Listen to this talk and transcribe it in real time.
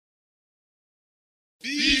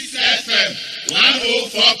This FM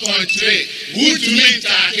 104.3. Good to meet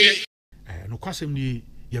Taki. No question ni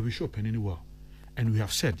ya we show penny well. And we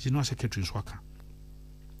have said, you know, Secretary Swaka.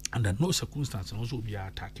 Under no circumstance, also be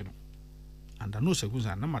attacking. Under no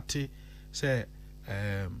circumstance, Namate say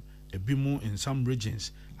a bimo in some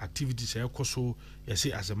regions, activities are also, you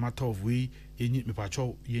see, as a matter of way, in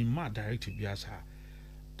Mipacho, ye ma directive biasa.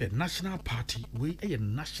 The National Party, we a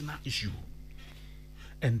national issue.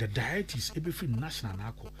 And the diet is every national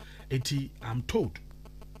nako. I'm told,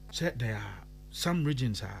 said there are some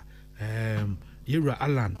regions are Yera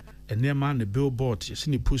Alan and near man the billboard, you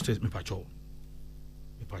see the posters, me patrol,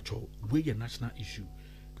 we a national issue,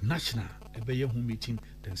 national a bear home meeting,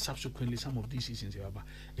 then subsequently some of these issues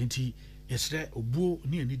and yesterday obo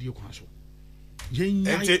near Nidio Council.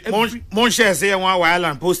 Mon share say one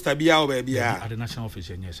island poster be our baby at the national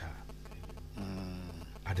office, yes, sir.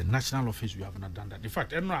 At the national office, we have not done that. In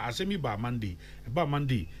fact, I say me by Monday,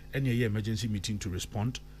 any emergency meeting to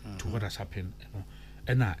respond to what has happened.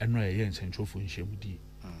 And I in Central for Shemudi.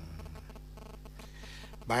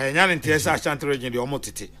 By a young and Tessa Shanty region, the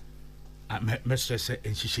Omotiti. I must say,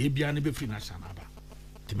 and she say, be an free national.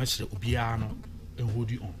 The message Obiano and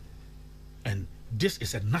hold you on. And this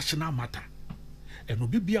is a national matter. And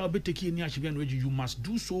Obi I'll be taking you must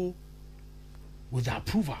do so with the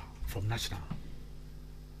approval from national.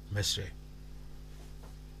 Mestre,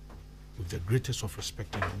 with the greatest of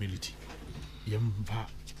respect and humility, Yemba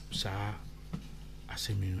sa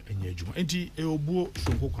asemi enyejuma. Enti eobuo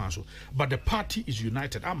sonko council, but the party is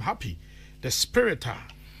united. I'm happy. The spirit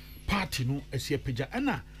party no esiepeja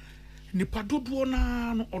ana nipa dodo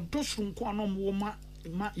na no odosronko anom wo ma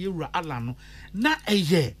Yera Alan no na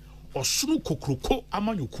eye osunu kokroko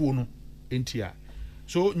amanyokuo no enti a.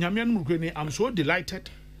 So nyame anu mukwe ni I'm so delighted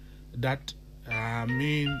that I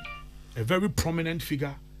mean, a very prominent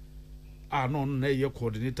figure. No, your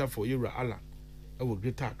coordinator for Yera Alan. I will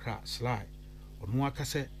get a crack sly. Or no, I can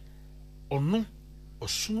say, or no, or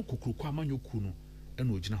soon Kukukwama Yukuno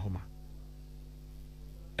and Ujina Homa.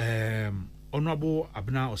 Honorable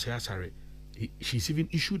Abna Oseasare, she's even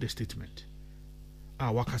issued a statement.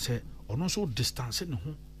 Waka say, or no, so distancing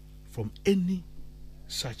from any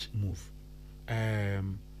such move.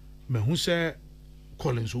 Mehuse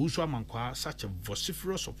Collins Uswa such a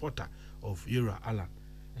vociferous supporter of Yera Alan.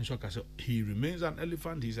 And so I say he remains an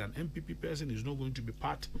elephant, he's an MPP person, he's not going to be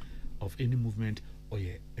part of any movement or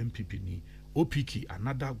MPP ni. OPK,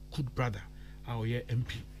 another good brother, our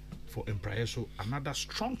MP for Empire, so another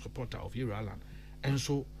strong supporter of Yera Alan. And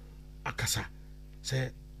so Akasa say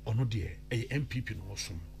ono dear a MPP no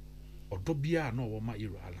awesome. Or Dobia no woma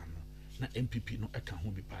Yera Alan na MPP no eka ho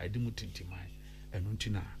bi pa edimu tintimai and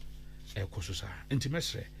untina. Ekosusa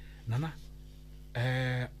intimesre nana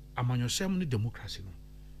amanyosem ni democracy no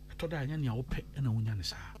etoda anya ne awope na wonya ne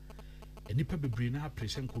saa enipa bebre na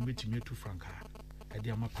present committee metu franka e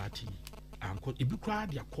de ama party anko ibi kwa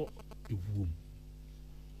de akọ ewuom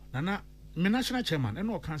nana me national chairman and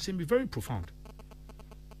all can say be very profound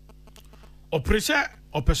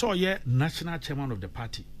opesa ye national chairman of the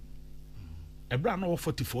party ebra no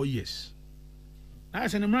 44 years na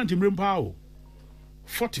ase ne mranti mrempa o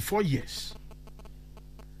 44 years.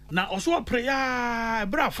 Now also a prayer,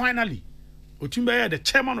 bra finally. Otimbe the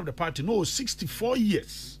chairman of the party, no 64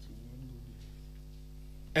 years.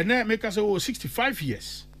 And then make us say 65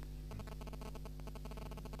 years.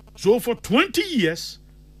 So for 20 years,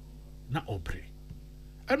 na opre.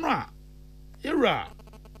 And now, Yera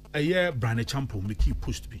a year Brand Champo make you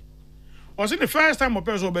post me. Was it the first time a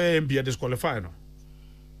person be MBA disqualified? No?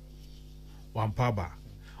 One paba.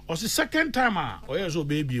 Or the second time, or yes,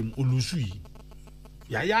 baby, Ulusui.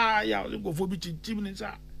 Yeah, go for beach minutes.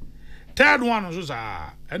 Third one was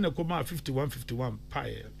and the comma 51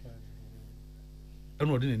 pie.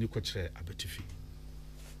 And what didn't you could say a bit fee?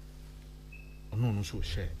 No, so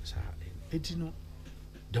share, sir. It's no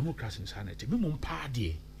democracy insanity. Mimum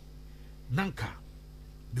party. Nanka.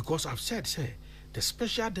 Because I've said, say, the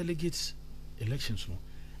special delegates elections, no,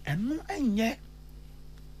 and no, and yet.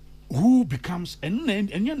 Who becomes and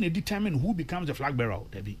you determine who becomes the flag bearer,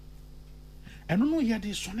 Debbie. And no, yeah,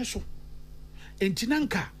 this son so. And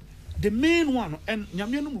Tinanka, the main one, and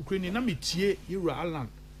Yamian Ukrainian Namitie, Yera Alan,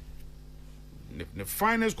 the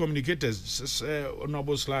finest communicators,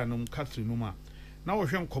 Honorable Sly, and Catherine Numa. Now we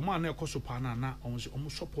have command near Kosopana, now almost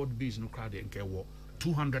support base no crowd and care war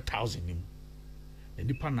 200,000 him. And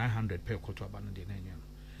the 900 per quarter abandoned in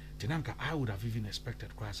Tinanka, I would have even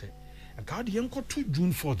expected, Crass. God the uncle to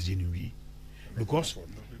June 4th January because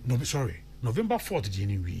November 4th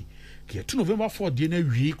January to November 4th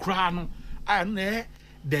January crown and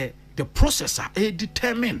the processor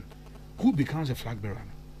determine who becomes a flag bearer?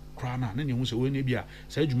 Krana, then you will say, when you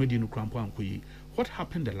say you made in Crampo and Kui. What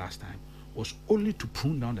happened the last time was only to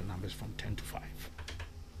prune down the numbers from 10 to 5.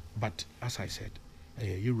 But as I said,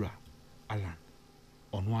 Yura, Alan,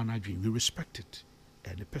 on one we respect it,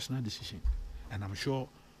 the personal decision. And I'm sure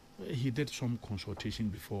he did some consultation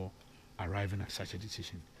before arriving at such a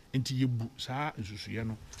decision. Into you, sir,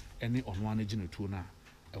 Susuyano, any on one agent or two now.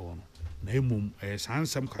 Na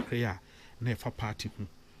some kakrea, never party,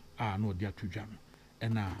 no dear to jam.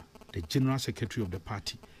 And the general secretary of the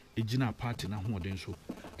party, a general party na who then so,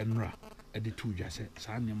 and Ra, at the two just said,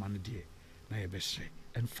 Sanya man dear, na best.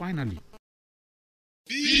 And finally,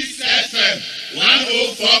 Peace FM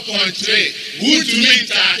 104.3, Wood to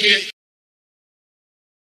me,